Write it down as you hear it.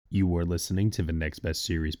You are listening to the Next Best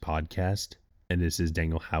Series podcast, and this is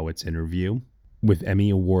Daniel Howitt's interview with Emmy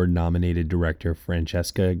Award nominated director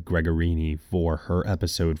Francesca Gregorini for her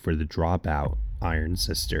episode for the Dropout, Iron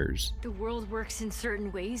Sisters. The world works in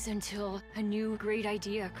certain ways until a new great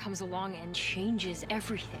idea comes along and changes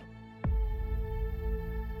everything.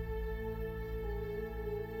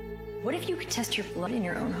 What if you could test your blood in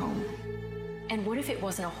your own home? And what if it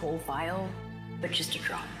wasn't a whole vial, but just a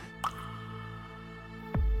drop?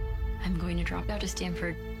 I'm going to drop out of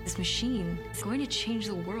Stanford. This machine is going to change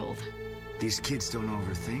the world. These kids don't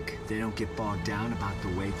overthink. They don't get bogged down about the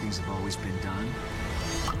way things have always been done.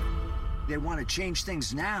 They want to change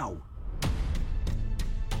things now.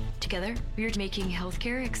 Together, we are making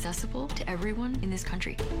healthcare accessible to everyone in this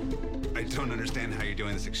country. I don't understand how you're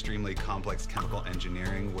doing this extremely complex chemical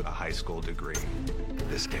engineering with a high school degree.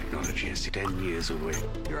 This technology is 10 years away.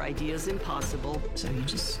 Your idea's impossible, so you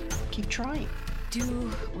just keep trying.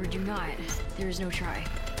 Do or do not. There is no try.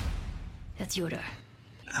 That's Yoda.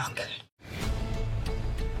 Okay.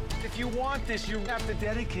 If you want this, you have to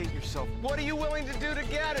dedicate yourself. What are you willing to do to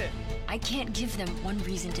get it? I can't give them one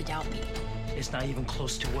reason to doubt me. It's not even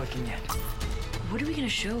close to working yet. What are we going to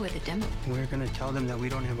show at the demo? We're going to tell them that we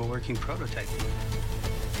don't have a working prototype.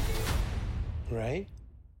 Right?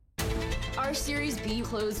 Our Series B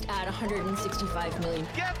closed at $165 million.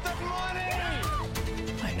 Get the money!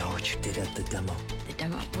 I know what you did at the demo. The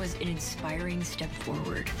demo was an inspiring step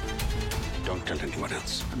forward. Don't tell anyone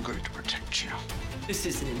else. I'm going to protect you. This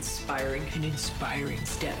is an inspiring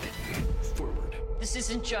step forward. This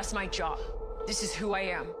isn't just my job. This is who I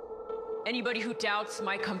am. Anybody who doubts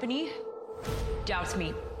my company doubts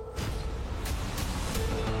me.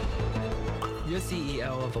 You're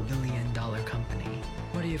CEO of $1 billion company.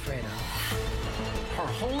 What are you afraid of? Her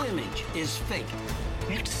whole image is fake.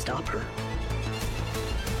 We have to stop her.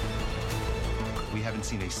 We haven't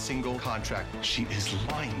seen a single contract. She is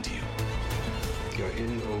lying to you. You're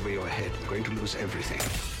in over your head. You're going to lose everything.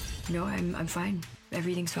 No, I'm fine.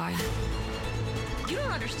 Everything's fine. You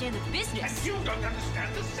don't understand the business. You don't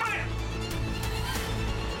understand the science!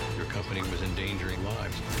 Your company was endangering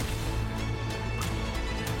lives.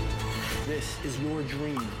 This is your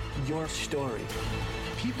dream, your story.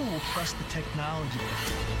 People will trust the technology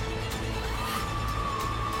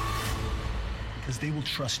because they will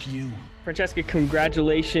trust you. Francesca,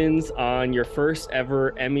 congratulations on your first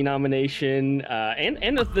ever Emmy nomination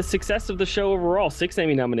and the success of the show overall. 6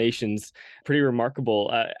 Emmy nominations, pretty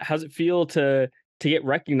remarkable. How's it feel to get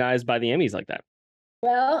recognized by the Emmys like that?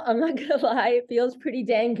 Well, I'm not gonna lie, it feels pretty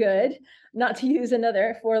dang good. Not to use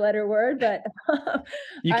another 4-letter word, but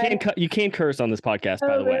you can't curse on this podcast,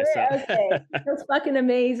 by the way. So. Okay, that's fucking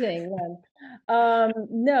amazing.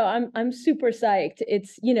 No, I'm super psyched.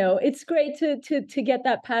 It's it's great to get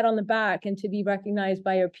that pat on the back and to be recognized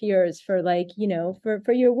by your peers for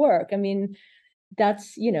for your work. I mean,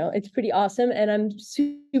 that's it's pretty awesome, and I'm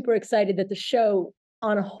super excited that the show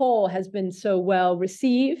on a whole has been so well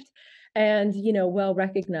received and well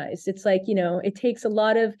recognized. It's it takes a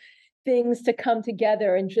lot of things to come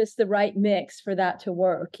together and just the right mix for that to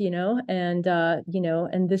work, and the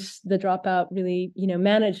Dropout really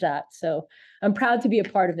managed that. So I'm proud to be a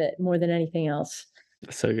part of it more than anything else.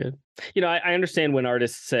 So good. I understand when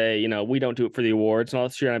artists say, we don't do it for the awards, and all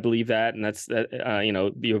sure, I believe that, and that's that.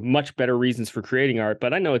 You have much better reasons for creating art,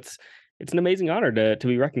 but I know it's an amazing honor to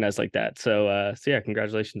be recognized like that. So yeah,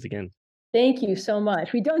 congratulations again. Thank you so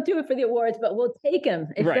much. We don't do it for the awards, but we'll take them.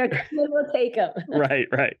 If they're coming, we'll take them. Right.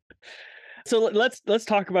 So let's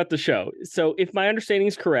talk about the show. So if my understanding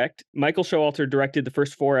is correct, Michael Showalter directed the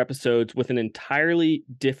first 4 episodes with an entirely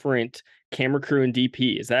different camera crew and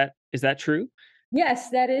DP. Is that true? Yes,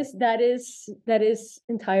 that is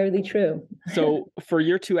entirely true. So for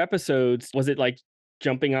your 2 episodes, was it like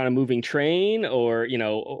jumping on a moving train, or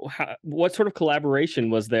what sort of collaboration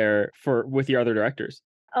was there with your other directors?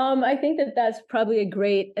 I think that's probably a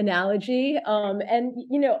great analogy. And,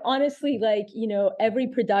 honestly, every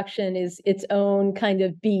production is its own kind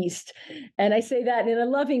of beast. And I say that in a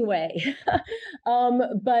loving way.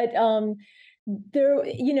 There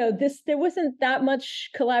wasn't that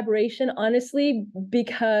much collaboration, honestly,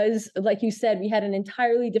 because like you said, we had an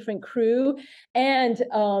entirely different crew, and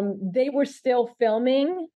they were still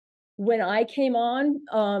filming when I came on,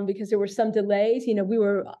 because there were some delays. We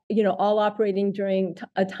were, all operating during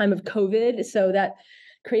a time of COVID. So that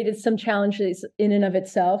created some challenges in and of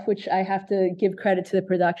itself, which I have to give credit to the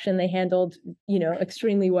production. They handled,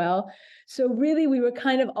 extremely well. So really, we were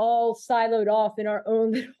kind of all siloed off in our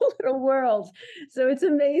own little world. So it's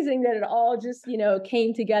amazing that it all just,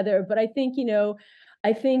 came together. But I think,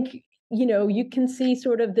 you can see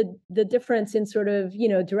sort of the difference in sort of,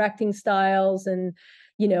 directing styles and,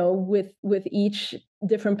 with each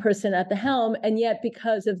different person at the helm. And yet,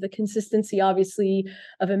 because of the consistency, obviously,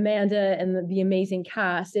 of Amanda and the amazing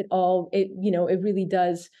cast, it really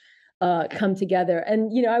does come together.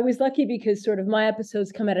 And, I was lucky because sort of my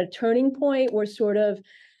episodes come at a turning point where sort of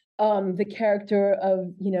the character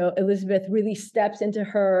of, Elizabeth really steps into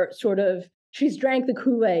her sort of, she's drank the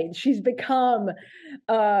Kool-Aid. She's become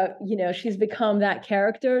that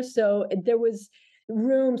character. So there was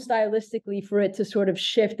room stylistically for it to sort of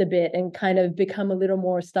shift a bit and kind of become a little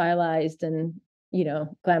more stylized and,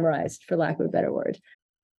 glamorized, for lack of a better word.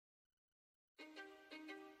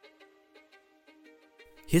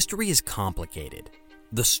 History is complicated.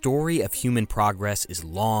 The story of human progress is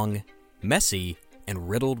long, messy, and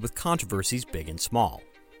riddled with controversies big and small.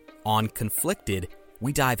 On Conflicted,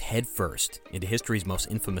 we dive headfirst into history's most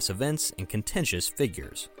infamous events and contentious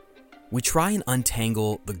figures. We try and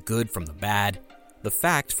untangle the good from the bad, the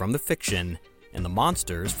fact from the fiction, and the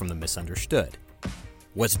monsters from the misunderstood.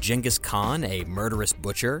 Was Genghis Khan a murderous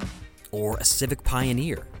butcher or a civic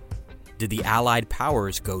pioneer? Did the Allied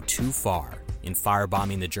powers go too far in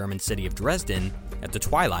firebombing the German city of Dresden at the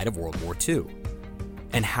twilight of World War II?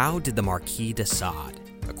 And how did the Marquis de Sade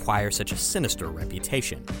acquire such a sinister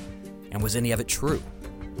reputation? And was any of it true?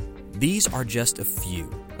 These are just a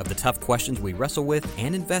few of the tough questions we wrestle with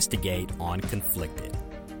and investigate on Conflicted.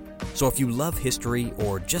 So if you love history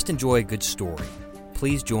or just enjoy a good story,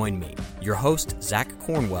 please join me, your host, Zach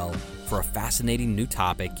Cornwell, for a fascinating new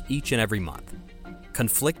topic each and every month.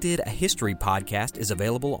 Conflicted, a history podcast, is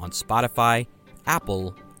available on Spotify,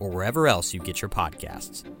 Apple, or wherever else you get your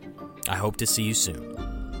podcasts. I hope to see you soon.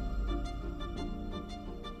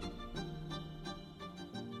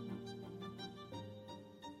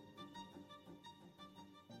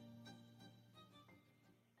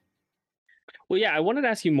 Well, yeah, I wanted to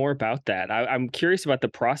ask you more about that. I'm curious about the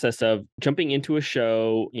process of jumping into a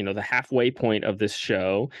show, the halfway point of this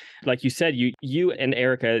show. Like you said, you and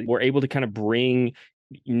Erica were able to kind of bring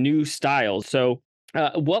new styles. So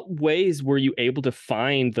what ways were you able to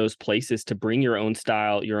find those places to bring your own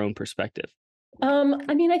style, your own perspective?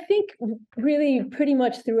 I think really pretty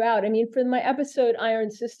much throughout. For my episode Iron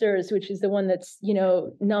Sisters, which is the one that's,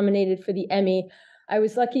 nominated for the Emmy, I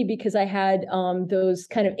was lucky because I had those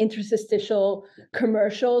kind of interstitial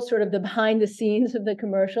commercials, sort of the behind the scenes of the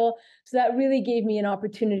commercial. So that really gave me an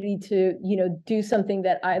opportunity to, do something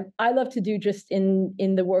that I love to do just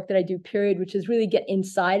in the work that I do, period, which is really get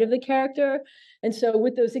inside of the character. And so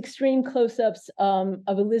with those extreme close-ups of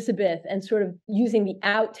Elizabeth and sort of using the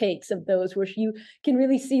outtakes of those, where you can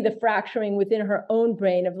really see the fracturing within her own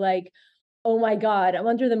brain of like, oh my God, I'm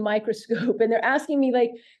under the microscope. And they're asking me like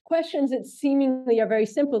questions that seemingly are very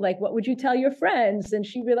simple, like, what would you tell your friends? And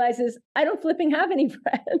she realizes, I don't flipping have any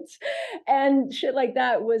friends. And shit like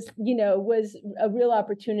that was a real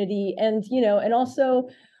opportunity. And, and also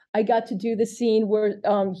I got to do the scene where,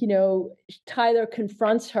 Tyler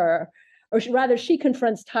confronts her, or she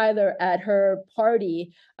confronts Tyler at her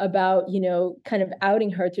party about, kind of outing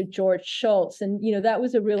her to George Schultz. And, that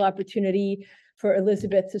was a real opportunity for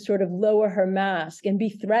Elizabeth to sort of lower her mask and be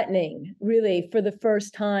threatening, really, for the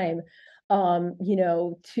first time,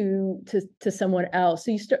 to someone else. So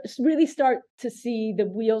you really start to see the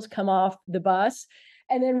wheels come off the bus.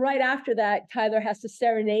 And then right after that, Tyler has to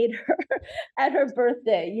serenade her at her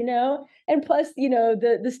birthday, and plus,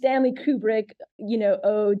 the Stanley Kubrick,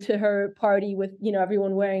 ode to her party with,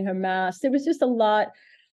 everyone wearing her mask. There was just a lot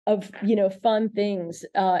of, fun things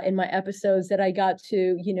in my episodes that I got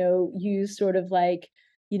to, use sort of like,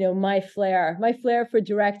 my flair for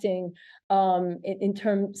directing in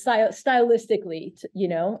terms stylistically,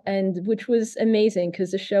 and which was amazing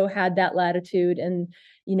because the show had that latitude, and,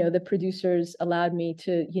 the producers allowed me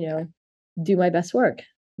to, do my best work,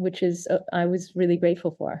 which is, I was really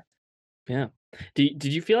grateful for. Yeah. Did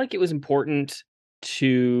you feel like it was important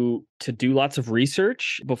to do lots of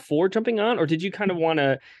research before jumping on, or did you kind of want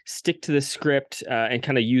to stick to the script and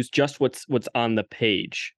kind of use just what's on the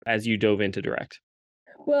page as you dove into direct?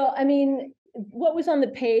 Well, what was on the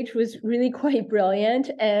page was really quite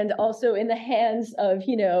brilliant, and also in the hands of,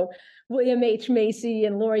 William H. Macy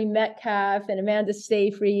and Laurie Metcalf and Amanda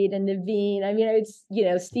Seyfried and Naveen. It's,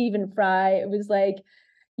 Stephen Fry. It was like,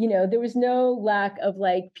 there was no lack of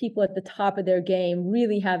like people at the top of their game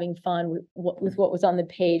really having fun with what was on the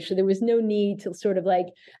page. So there was no need to sort of like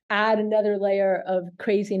add another layer of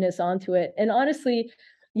craziness onto it. And honestly,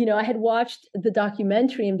 I had watched the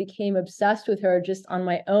documentary and became obsessed with her just on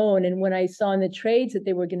my own. And when I saw in the trades that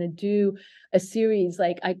they were going to do a series,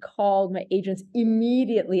 like I called my agents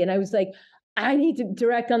immediately and I was like, I need to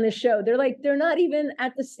direct on this show. They're not even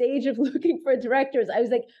at the stage of looking for directors. I was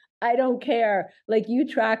like, I don't care. Like, you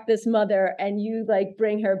track this mother and you like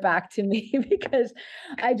bring her back to me, because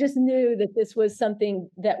I just knew that this was something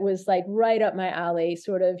that was like right up my alley,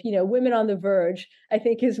 sort of, women on the verge, I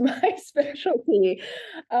think, is my specialty.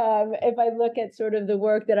 If I look at sort of the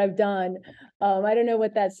work that I've done, I don't know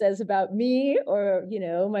what that says about me or,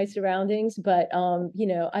 my surroundings, but,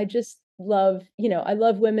 I just love, I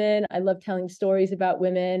love women. I love telling stories about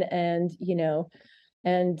women,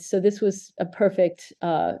 and so this was a perfect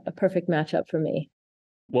matchup for me.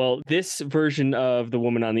 Well, this version of The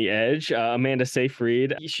Woman on the Edge, Amanda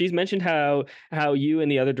Seyfried, she's mentioned how you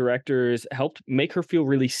and the other directors helped make her feel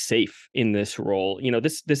really safe in this role.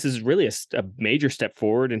 This is really a major step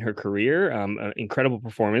forward in her career. An incredible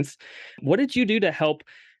performance. What did you do to help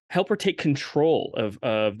her take control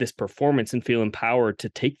of this performance and feel empowered to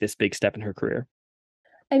take this big step in her career?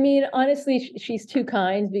 I mean, honestly, she's too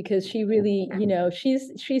kind, because she really,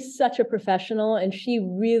 she's such a professional, and she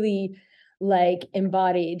really like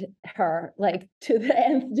embodied her like to the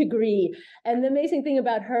nth degree. And the amazing thing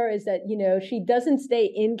about her is that, she doesn't stay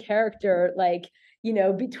in character, like,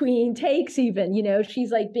 between takes even,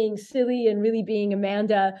 she's like being silly and really being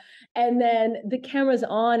Amanda. And then the camera's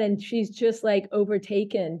on and she's just like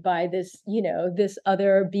overtaken by this, this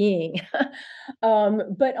other being.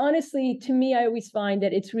 But honestly, to me, I always find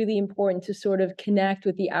that it's really important to sort of connect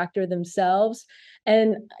with the actor themselves.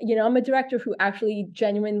 And, I'm a director who actually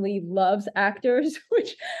genuinely loves actors,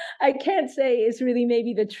 which I can't say is really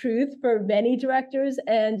maybe the truth for many directors.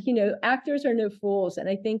 And, actors are no fools. And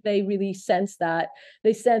I think they really sense that.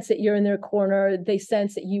 They sense that you're in their corner. They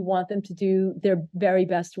sense that you want them to do their very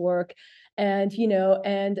best work. And,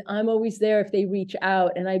 and I'm always there if they reach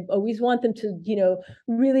out, and I always want them to,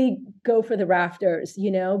 really go for the rafters,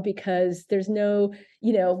 because there's no,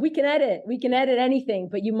 we can edit anything,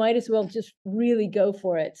 but you might as well just really go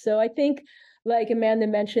for it. So I think, like Amanda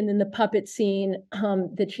mentioned in the puppet scene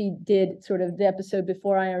that she did, sort of the episode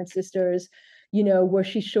before Iron Sisters, where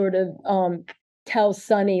she sort of tells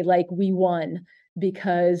Sonny, like, we won,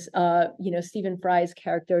 because Stephen Fry's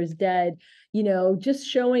character is dead, just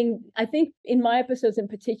showing, I think in my episodes in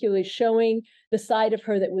particular, showing the side of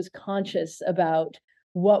her that was conscious about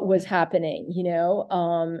what was happening,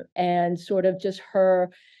 and sort of just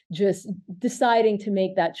her just deciding to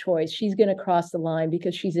make that choice. She's going to cross the line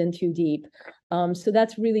because she's in too deep. So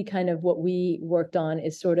that's really kind of what we worked on,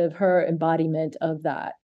 is sort of her embodiment of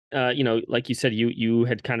that. Like you said, you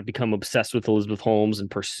had kind of become obsessed with Elizabeth Holmes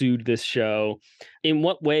and pursued this show. In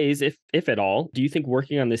what ways, if at all, do you think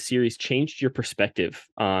working on this series changed your perspective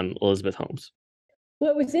on Elizabeth Holmes?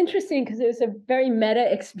 Well, it was interesting because it was a very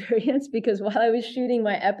meta experience, because while I was shooting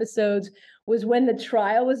my episodes was when the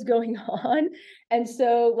trial was going on. And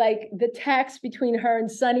so like the texts between her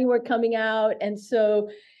and Sonny were coming out. And so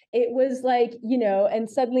it was like, and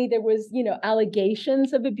suddenly there was,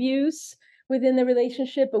 allegations of abuse within the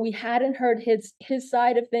relationship, but we hadn't heard his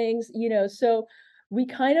side of things, so we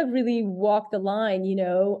kind of really walked the line,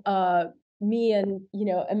 me and,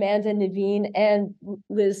 Amanda Naveen and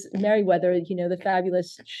Liz Merriweather, the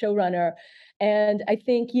fabulous showrunner. And I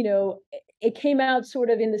think, it came out sort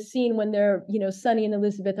of in the scene when they're, Sonny and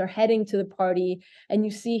Elizabeth are heading to the party, and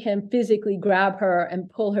you see him physically grab her and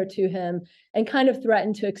pull her to him and kind of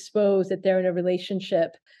threaten to expose that they're in a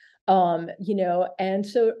relationship. And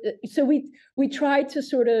so we tried to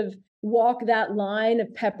sort of walk that line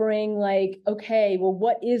of peppering, like, okay, well,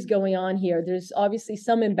 what is going on here? There's obviously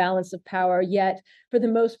some imbalance of power, yet for the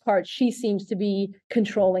most part, she seems to be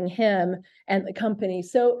controlling him and the company.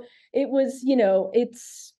 So it was,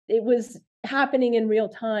 it was happening in real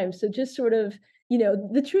time. So just sort of,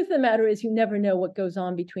 the truth of the matter is you never know what goes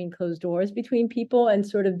on between closed doors between people. And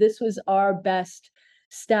sort of this was our best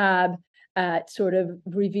stab at sort of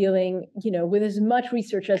revealing, with as much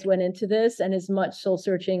research as went into this and as much soul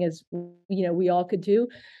searching as, we all could do,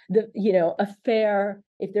 a fair,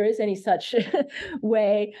 if there is any such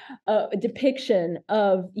way, a depiction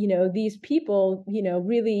of, these people,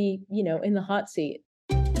 really, in the hot seat.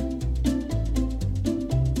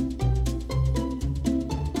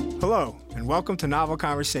 Hello, and welcome to Novel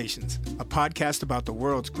Conversations, a podcast about the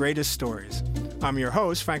world's greatest stories. I'm your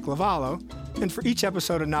host, Frank Lavallo, and for each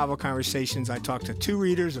episode of Novel Conversations, I talk to two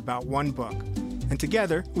readers about one book. And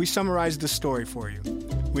together, we summarize the story for you.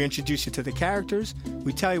 We introduce you to the characters,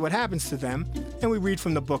 we tell you what happens to them, and we read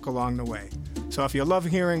from the book along the way. So if you love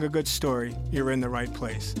hearing a good story, you're in the right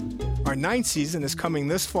place. Our 9th season is coming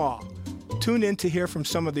this fall. Tune in to hear from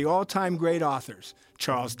some of the all-time great authors,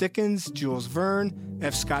 Charles Dickens, Jules Verne,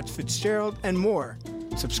 F. Scott Fitzgerald, and more.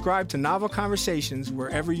 Subscribe to Novel Conversations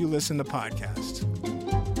wherever you listen to podcasts.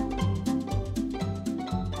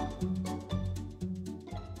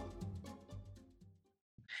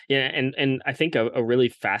 Yeah, and I think a really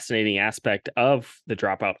fascinating aspect of The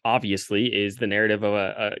Dropout, obviously, is the narrative of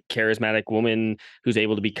a charismatic woman who's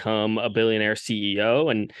able to become a billionaire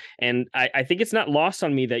CEO. And I think it's not lost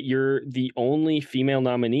on me that you're the only female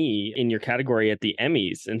nominee in your category at the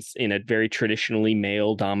Emmys in a very traditionally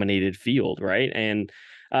male-dominated field, right? And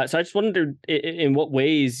so I just wondered, in what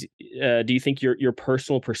ways do you think your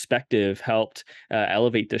personal perspective helped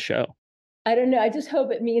elevate the show? I don't know. I just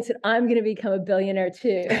hope it means that I'm going to become a billionaire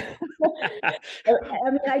too. I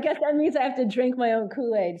mean, I guess that means I have to drink my own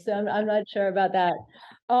Kool-Aid, so I'm not sure about that.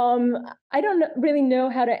 I don't really know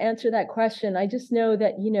how to answer that question. I just know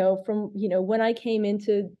that, from, when I came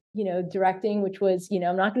into, directing, which was,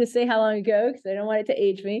 I'm not going to say how long ago because I don't want it to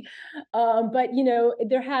age me. But,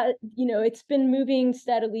 it's been moving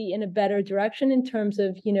steadily in a better direction in terms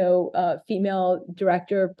of, female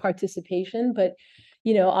director participation. But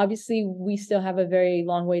obviously we still have a very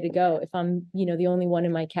long way to go if I'm, the only one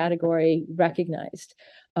in my category recognized.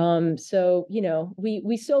 So,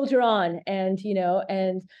 we soldier on, and,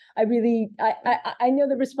 and I really, I know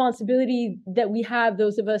the responsibility that we have,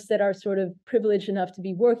 those of us that are sort of privileged enough to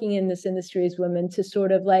be working in this industry as women, to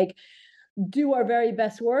sort of like do our very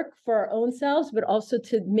best work for our own selves, but also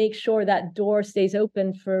to make sure that door stays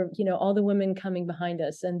open for, all the women coming behind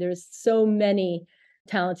us. And there's so many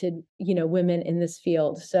talented, women in this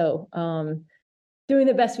field. So doing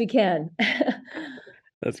the best we can.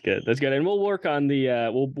 That's good. That's good. And we'll work on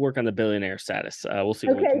the billionaire status. We'll see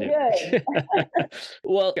what we can do. Good.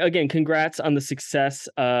 Well, again, congrats on the success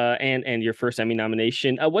and your first Emmy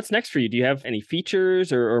nomination. What's next for you? Do you have any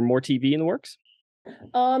features or more TV in the works?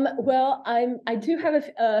 Well, I do have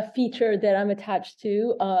a feature that I'm attached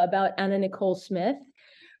to about Anna Nicole Smith,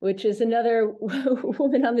 which is another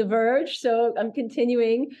woman on the verge. So I'm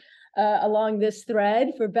continuing along this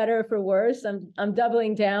thread, for better or for worse. I'm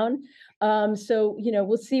doubling down. So,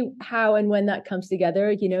 we'll see how and when that comes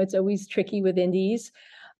together. It's always tricky with indies.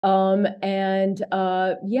 And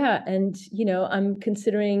I'm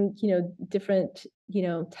considering, different,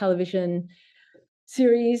 television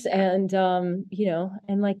series and,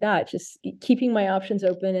 and like that, just keeping my options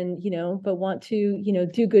open and, but want to,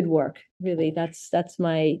 do good work. Really, that's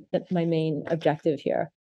my main objective here.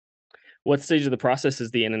 What stage of the process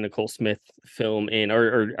is the Anna Nicole Smith film in,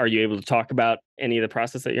 or are you able to talk about any of the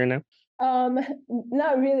process that you're in now?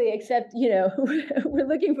 Not really, except, we're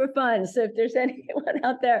looking for funds. So if there's anyone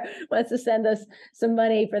out there who wants to send us some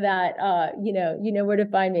money for that, you know where to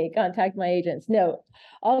find me. Contact my agents. No,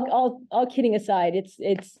 all kidding aside,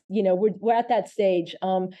 it's we're at that stage.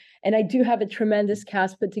 And I do have a tremendous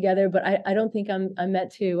cast put together, but I don't think I'm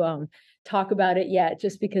meant to talk about it yet,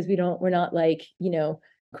 just because we're not like,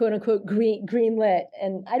 quote unquote green lit.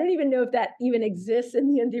 And I don't even know if that even exists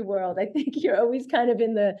in the indie world. I think you're always kind of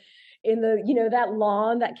in the that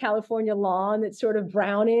lawn, that California lawn that's sort of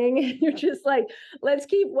browning. You're just like, let's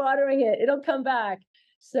keep watering it, it'll come back.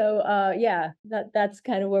 So that's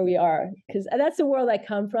kind of where we are, because that's the world I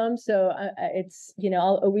come from. So it's,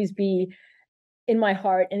 I'll always be in my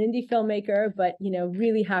heart an indie filmmaker, but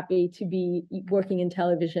really happy to be working in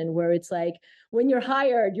television, where it's like, when you're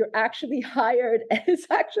hired, you're actually hired, and it's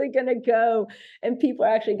actually going to go and people are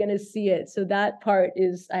actually going to see it. So that part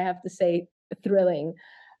is, I have to say, thrilling.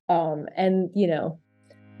 And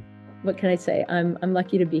what can I say? I'm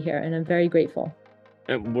lucky to be here, and I'm very grateful.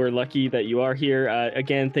 We're lucky that you are here.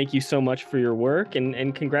 Again, thank you so much for your work,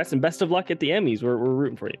 and congrats and best of luck at the Emmys. We're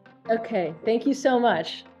rooting for you. Okay, thank you so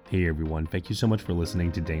much. Hey everyone, thank you so much for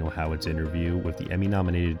listening to Daniel Howitt's interview with the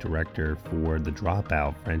Emmy-nominated director for The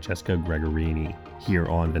Dropout, Francesca Gregorini, here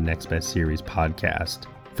on the Next Best Series podcast.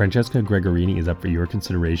 Francesca Gregorini is up for your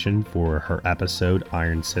consideration for her episode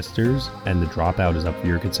Iron Sisters, and The Dropout is up for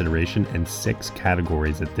your consideration in 6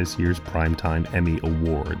 categories at this year's Primetime Emmy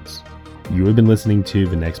Awards. You have been listening to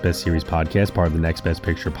the Next Best Series podcast, part of the Next Best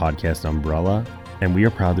Picture podcast umbrella, and we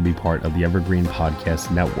are proud to be part of the Evergreen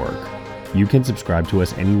Podcast Network. You can subscribe to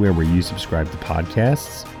us anywhere where you subscribe to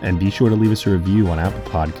podcasts, and be sure to leave us a review on Apple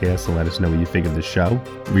Podcasts and let us know what you think of the show.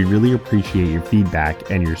 We really appreciate your feedback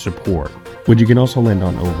and your support, which you can also lend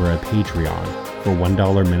on over at Patreon. For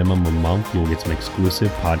 $1 minimum a month, you'll get some exclusive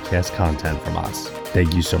podcast content from us.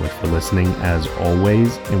 Thank you so much for listening, as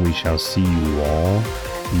always, and we shall see you all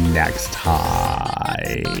next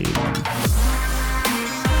time.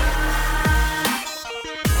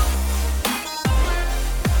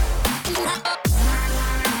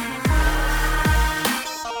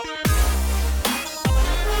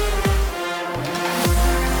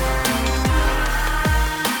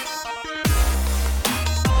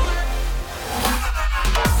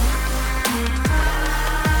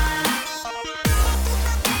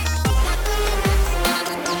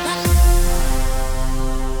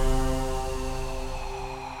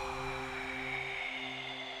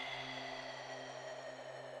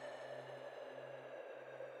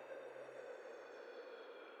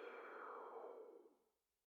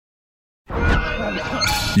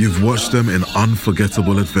 You've watched them in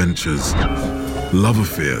unforgettable adventures, love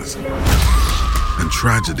affairs, and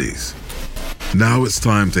tragedies. Now it's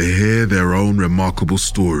time to hear their own remarkable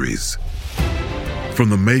stories. From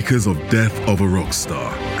the makers of Death of a Rock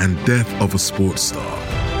Star and Death of a Sports Star,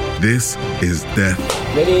 this is Death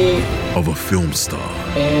of a Film Star.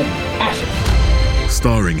 And action.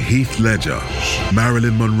 Starring Heath Ledger,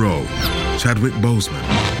 Marilyn Monroe, Chadwick Boseman,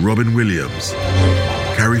 Robin Williams,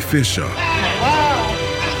 Carrie Fisher,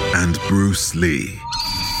 and Bruce Lee.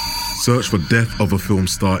 Search for Death of a Film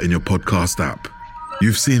Star in your podcast app.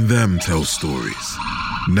 You've seen them tell stories.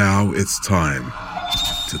 Now it's time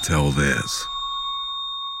to tell theirs.